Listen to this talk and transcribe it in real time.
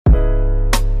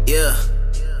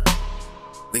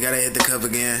We gotta hit the cup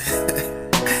again.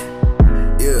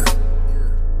 Yeah.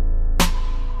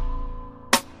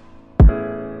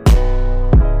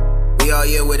 We all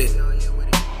year with it.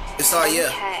 It's all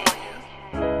year.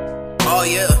 All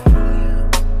year.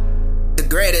 The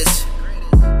greatest.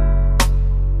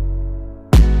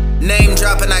 Name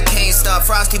dropping, I can't stop.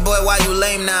 Frosty boy, why you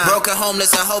lame now? Broken,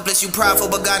 homeless, and hopeless. You prideful,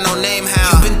 but got no name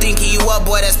how? You been thinking you up,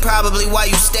 boy, that's probably why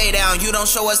you stay down. You don't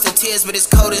show us the tears, but it's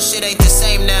cold and shit ain't the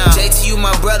same now. JT, you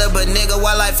my brother, but nigga,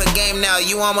 why life a game now?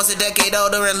 You almost a decade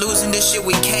older and losing this shit,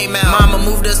 we came out. Mama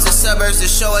moved us to suburbs to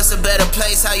show us a better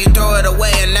place. How you throw it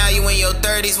away, and now you in your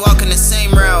 30s walking the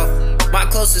same route. My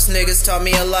closest niggas taught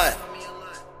me a lot.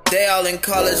 They all in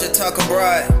college or talk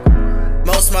abroad.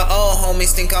 Most my old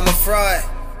homies think I'm a fraud,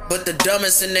 but the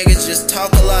dumbest of niggas just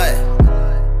talk a lot.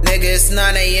 Nigga, it's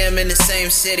 9 AM in the same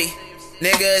city.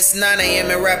 Nigga, it's 9 AM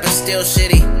and rapping still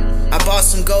shitty. I bought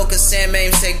some gold cause Sam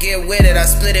Ames said get with it. I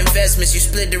split investments, you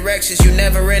split directions, you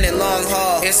never in it long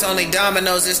haul. It's only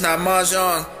dominoes, it's not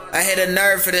mahjong. I hit a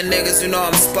nerve for the niggas who know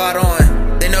I'm spot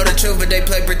on. They know the truth but they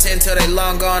play pretend till they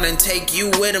long gone. And take you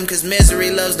with them cause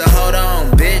misery loves to hold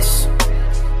on, bitch.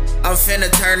 I'm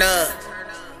finna turn up.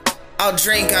 I'll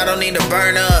drink, I don't need to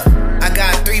burn up. I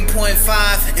got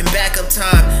 3.5 in backup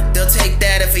time. They'll take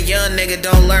that if a young nigga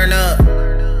don't learn up.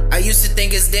 I used to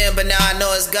think it's them, but now I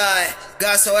know it's God.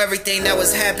 God saw everything that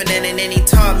was happening, and then he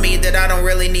taught me that I don't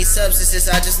really need substances,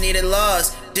 I just needed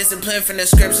laws. Discipline from the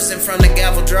scriptures and from the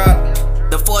gavel drop.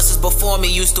 The forces before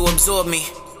me used to absorb me.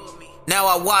 Now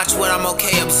I watch what I'm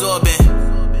okay absorbing.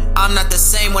 I'm not the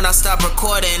same when I stop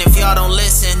recording. If y'all don't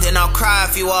listen, then I'll cry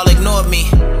if you all ignored me.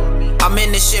 I'm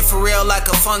in this shit for real like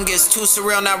a fungus. Too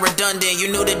surreal, not redundant.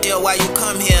 You knew the deal, why you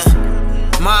come here?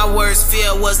 My worst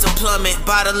fear was the plummet.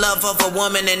 By the love of a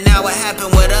woman, and now what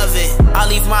happened with of it? I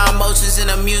leave my emotions in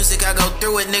the music, I go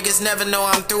through it. Niggas never know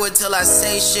I'm through it till I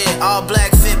say shit. All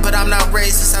black fit, but I'm not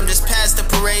racist. I'm just past the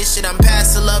parade shit. I'm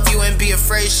past to love you and be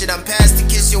afraid shit. I'm past to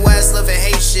kiss your ass, love and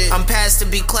hate shit. I'm past to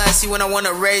be classy when I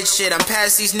wanna rage shit. I'm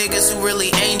past these niggas who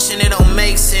really ancient, it don't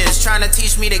make sense. Trying to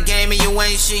teach me the game and you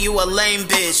ain't shit, you a lame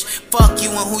bitch. Fuck you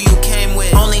and who you came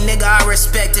with. Only nigga I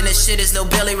respect in this shit is Lil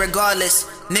Billy regardless.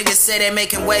 Niggas say they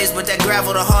making waves, but that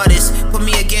gravel the hardest. Put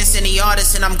me against any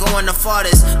artist and I'm going the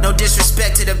farthest. No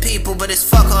disrespect to the people, but it's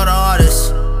fuck all the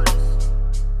artists.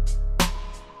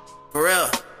 For real.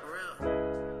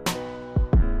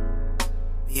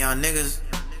 Y'all niggas,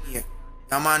 yeah,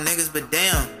 y'all my niggas, but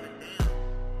damn,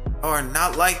 or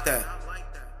not like that.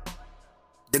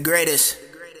 The greatest.